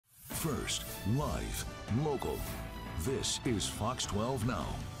First, live, local. This is Fox 12 Now.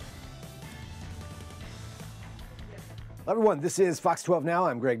 Hello everyone, this is Fox 12 Now.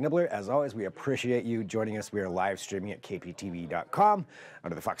 I'm Greg Nibbler. As always, we appreciate you joining us. We are live streaming at KPTV.com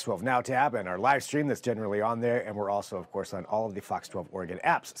under the Fox 12 Now tab and our live stream that's generally on there. And we're also, of course, on all of the Fox 12 Oregon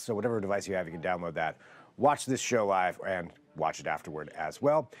apps. So whatever device you have, you can download that, watch this show live, and watch it afterward as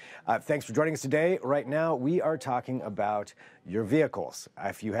well. Thanks for joining us today. Right now, we are talking about your vehicles.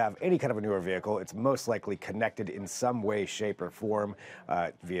 If you have any kind of a newer vehicle, it's most likely connected in some way, shape, or form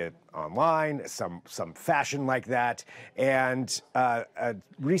via online, some fashion like that. And a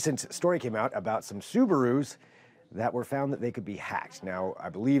recent story came out about some Subarus that were found that they could be hacked. Now, I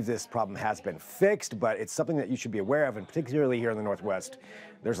believe this problem has been fixed, but it's something that you should be aware of, and particularly here in the Northwest,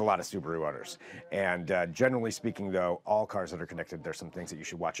 there's a lot of Subaru owners. And generally speaking, though, all cars that are connected, there's some things that you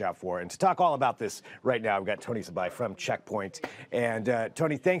should watch out for. And to talk all about this right now, I've got Tony Sabaj from Checkpoint. And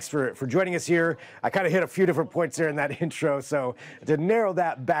Tony, thanks for joining us here. I kind of hit a few different points there in that intro, so to narrow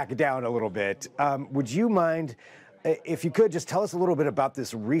that back down a little bit, would you mind, if you could, just tell us a little bit about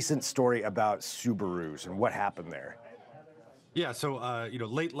this recent story about Subarus and what happened there? Yeah, so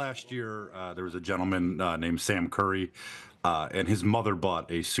late last year, there was a gentleman named Sam Curry, and his mother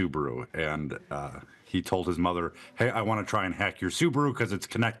bought a Subaru, and he told his mother, "Hey, I want to try and hack your Subaru because it's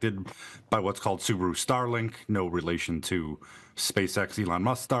connected by what's called Subaru Starlink." No relation to SpaceX, Elon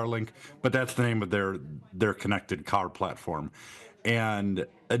Musk Starlink, but that's the name of their connected car platform. And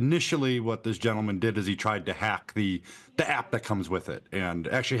initially, what this gentleman did is he tried to hack the app that comes with it, and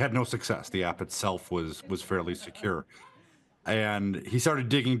actually had no success. The app itself was fairly secure. And he started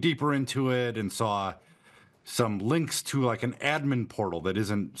digging deeper into it and saw some links to like an admin portal that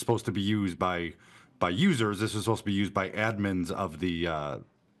isn't supposed to be used by users. This is supposed to be used by admins of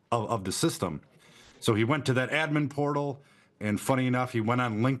the system. So he went to that admin portal, and funny enough, he went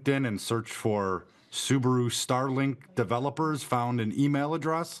on LinkedIn and searched for Subaru Starlink developers, found an email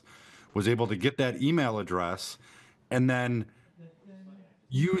address, was able to get that email address, and then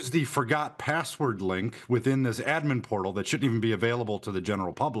use the forgot password link within this admin portal that shouldn't even be available to the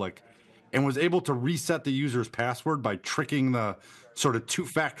general public, and was able to reset the user's password by tricking the sort of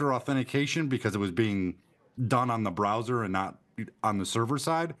two-factor authentication because it was being done on the browser and not on the server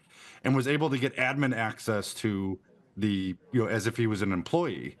side, and was able to get admin access to the, as if he was an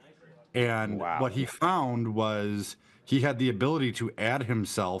employee. And Wow. What he found was he had the ability to add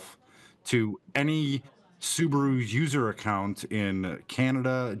himself to any Subaru's user account in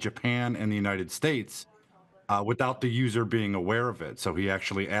Canada, Japan, and the United States without the user being aware of it. So he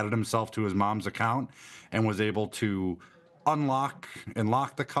actually added himself to his mom's account and was able to unlock and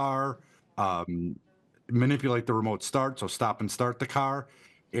lock the car, manipulate the remote start, so stop and start the car,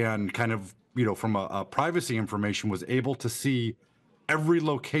 and kind of, from a privacy information, was able to see every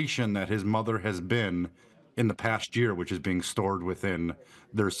location that his mother has been in the past year, which is being stored within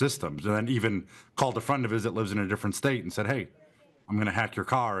their systems. And then even called a friend of his that lives in a different state and said, "Hey, I'm going to hack your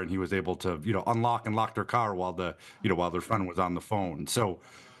car." And he was able to, unlock and lock their car while their friend was on the phone. So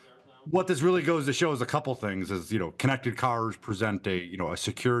what this really goes to show is a couple things is, connected cars present a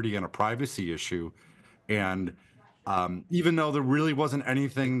security and a privacy issue. And even though there really wasn't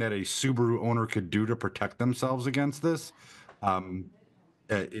anything that a Subaru owner could do to protect themselves against this,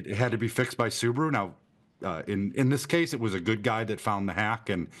 it had to be fixed by Subaru. Now, in this case, it was a good guy that found the hack,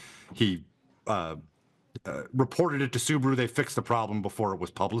 and he reported it to Subaru. They fixed the problem before it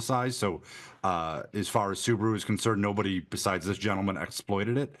was publicized. So as far as Subaru is concerned, nobody besides this gentleman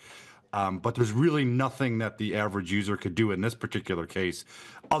exploited it. But there's really nothing that the average user could do in this particular case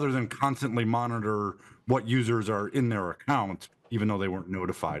other than constantly monitor what users are in their account, even though they weren't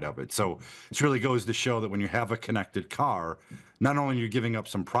notified of it. So it really goes to show that when you have a connected car, not only are you giving up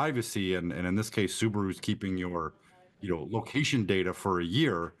some privacy, and in this case, Subaru is keeping your location data for a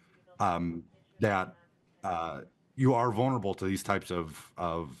year, that you are vulnerable to these types of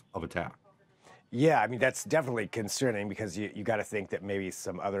attack. Yeah, I mean, that's definitely concerning because you got to think that maybe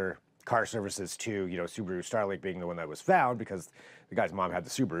some other car services too, Subaru Starlink being the one that was found because the guy's mom had the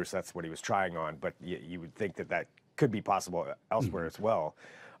Subaru, so that's what he was trying on. But you would think that could be possible elsewhere as well.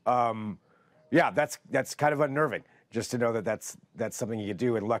 Yeah, that's kind of unnerving just to know that that's something you could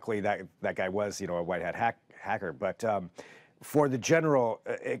do. And luckily that guy was, a white hat hacker. But for the general,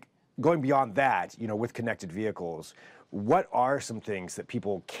 going beyond that, with connected vehicles, what are some things that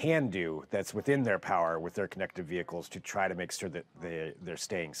people can do that's within their power with their connected vehicles to try to make sure that they're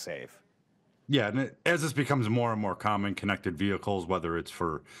staying safe? Yeah, and as this becomes more and more common, connected vehicles, whether it's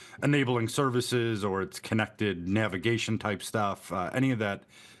for enabling services or it's connected navigation type stuff, any of that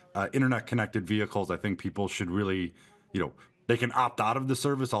internet connected vehicles, I think people should really, They can opt out of the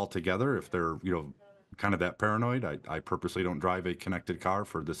service altogether if they're, kind of that paranoid. I purposely don't drive a connected car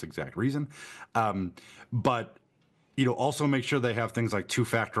for this exact reason. But also make sure they have things like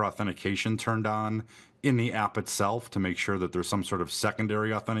two-factor authentication turned on in the app itself to make sure that there's some sort of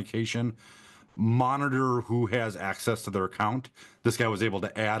secondary authentication. Monitor who has access to their account. This guy was able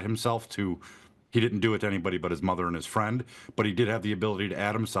to add himself to, he didn't do it to anybody but his mother and his friend, but he did have the ability to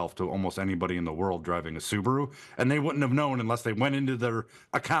add himself to almost anybody in the world driving a Subaru, and they wouldn't have known unless they went into their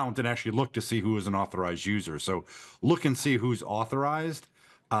account and actually looked to see who was an authorized user. So look and see who's authorized.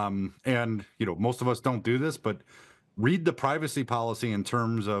 And most of us don't do this, but read the privacy policy in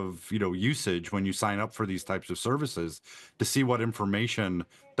terms of usage when you sign up for these types of services to see what information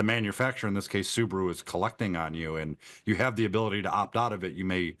the manufacturer, in this case Subaru, is collecting on you. And you have the ability to opt out of it. You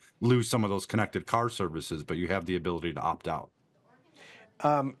may lose some of those connected car services, but you have the ability to opt out.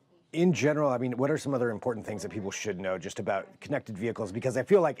 In general, I mean, what are some other important things that people should know just about connected vehicles? Because I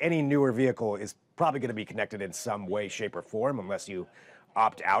feel like any newer vehicle is probably going to be connected in some way, shape, or form, unless you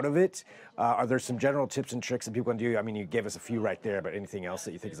opt out of it. Are there some general tips and tricks that people can do? I mean, you gave us a few right there, but anything else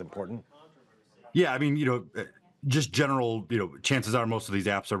that you think is important? Yeah, I mean, just general, chances are most of these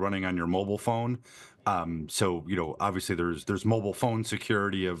apps are running on your mobile phone. So, obviously there's mobile phone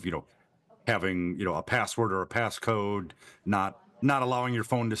security of, having, a password or a passcode, not allowing your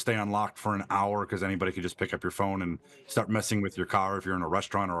phone to stay unlocked for an hour because anybody could just pick up your phone and start messing with your car if you're in a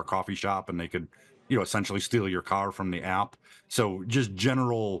restaurant or a coffee shop, and they could, essentially steal your car from the app. So just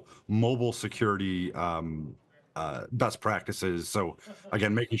general mobile security best practices. So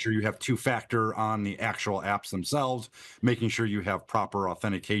again, making sure you have two-factor on the actual apps themselves, making sure you have proper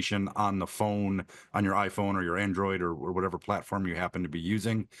authentication on the phone, on your iPhone or your Android or whatever platform you happen to be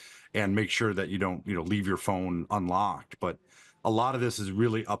using, and make sure that you don't, leave your phone unlocked. But a lot of this is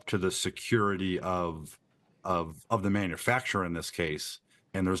really up to the security of the manufacturer in this case.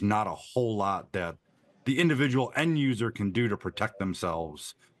 And there's not a whole lot that the individual end user can do to protect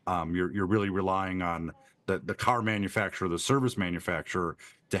themselves. You're really relying on the car manufacturer, the service manufacturer,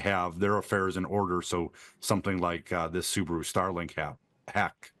 to have their affairs in order. So something like this Subaru Starlink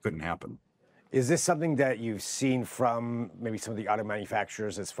hack couldn't happen. Is this something that you've seen from maybe some of the auto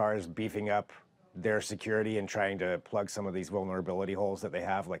manufacturers as far as beefing up their security and trying to plug some of these vulnerability holes that they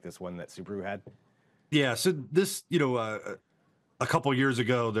have, like this one that Subaru had? Yeah. So this, a couple years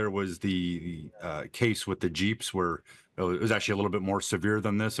ago, there was the case with the Jeeps where it was actually a little bit more severe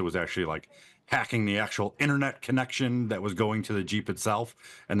than this. It was actually like hacking the actual internet connection that was going to the Jeep itself,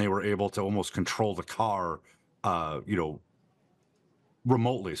 and they were able to almost control the car,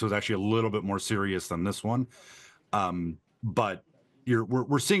 remotely. So it was actually a little bit more serious than this one. But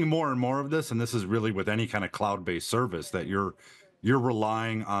we're seeing more and more of this, and this is really with any kind of cloud-based service that you're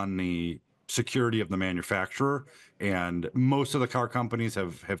relying on the security of the manufacturer, and most of the car companies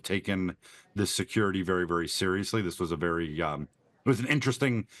have taken this security very, very seriously. This was a very it was an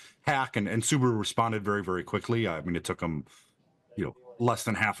interesting hack, and Subaru responded very, very quickly. I mean, it took them less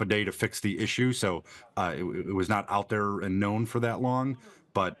than half a day to fix the issue, so it was not out there and known for that long.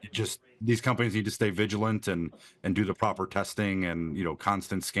 But these companies need to stay vigilant and do the proper testing and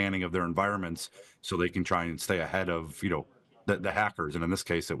constant scanning of their environments so they can try and stay ahead of the hackers. And in this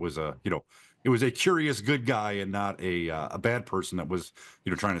case, it was a curious good guy and not a bad person that was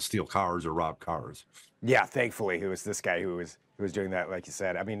trying to steal cars or rob cars. Yeah, thankfully, it was this guy who was doing that, like you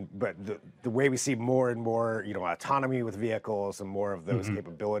said. I mean, but the way we see more and more autonomy with vehicles and more of those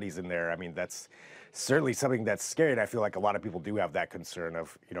capabilities in there, I mean, that's certainly something that's scary. And I feel like a lot of people do have that concern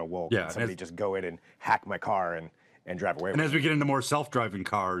of can somebody just go in and hack my car and drive away with it. And as we get into more self-driving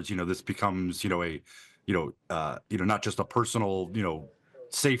cars, this becomes not just a personal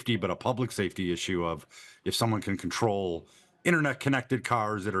safety, but a public safety issue of if someone can control internet connected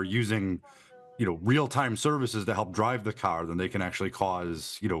cars that are using real-time services to help drive the car, then they can actually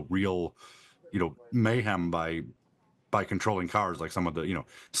cause real mayhem by controlling cars, like some of the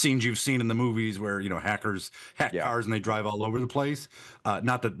scenes you've seen in the movies where hackers hack cars and they drive all over the place.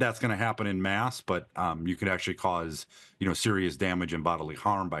 Not that that's going to happen in mass, but you could actually cause serious damage and bodily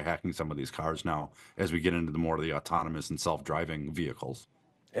harm by hacking some of these cars now as we get into the more of the autonomous and self-driving vehicles.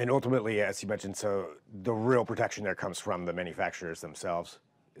 And ultimately, as you mentioned, so the real protection there comes from the manufacturers themselves.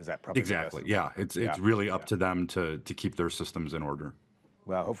 Is that probably exactly? Yeah, it's really up to them to keep their systems in order.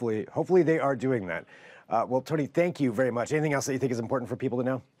 Well, hopefully they are doing that. Well, Tony, thank you very much. Anything else that you think is important for people to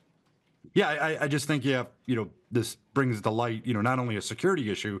know? Yeah, I just think this brings to light not only a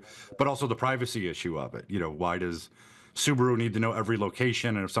security issue but also the privacy issue of it. Why does Subaru need to know every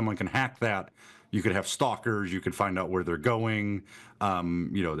location, and if someone can hack that, You could have stalkers. You could find out where they're going.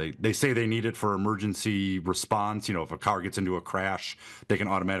 You know, they say they need it for emergency response. You know, if a car gets into a crash, they can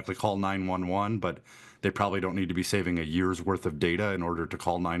automatically call 911, but they probably don't need to be saving a year's worth of data in order to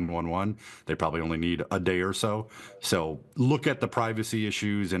call 911. They probably only need a day or so. So look at the privacy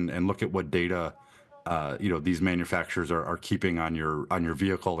issues and look at what data you know, these manufacturers are keeping on your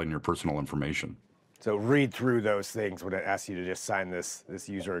vehicle and your personal information. So read through those things when it asks you to just sign this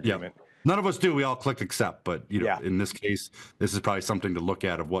user agreement. Yeah. None of us do. We all click accept, but you know, Yeah. in this case, this is probably something to look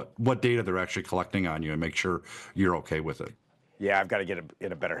at of what data they're actually collecting on you and make sure you're okay with it. Yeah, I've got to get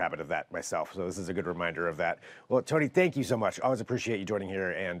in a better habit of that myself. So this is a good reminder of that. Well, Tony, thank you so much. Always appreciate you joining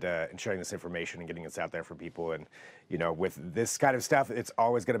here and sharing this information and getting this out there for people. And, you know, with this kind of stuff, it's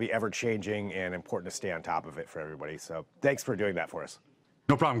always going to be ever changing and important to stay on top of it for everybody. So thanks for doing that for us.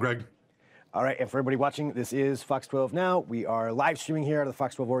 No problem, Greg. All right, and for everybody watching, this is Fox 12 Now. We are live streaming here out of the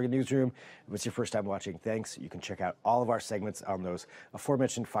Fox 12 Oregon newsroom. If it's your first time watching, thanks. You can check out all of our segments on those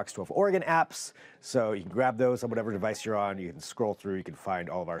aforementioned Fox 12 Oregon apps. So you can grab those on whatever device you're on. You can scroll through. You can find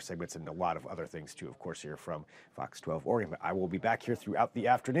all of our segments and a lot of other things, too, of course, here from Fox 12 Oregon. But I will be back here throughout the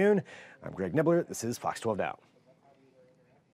afternoon. I'm Greg Nibbler. This is Fox 12 Now.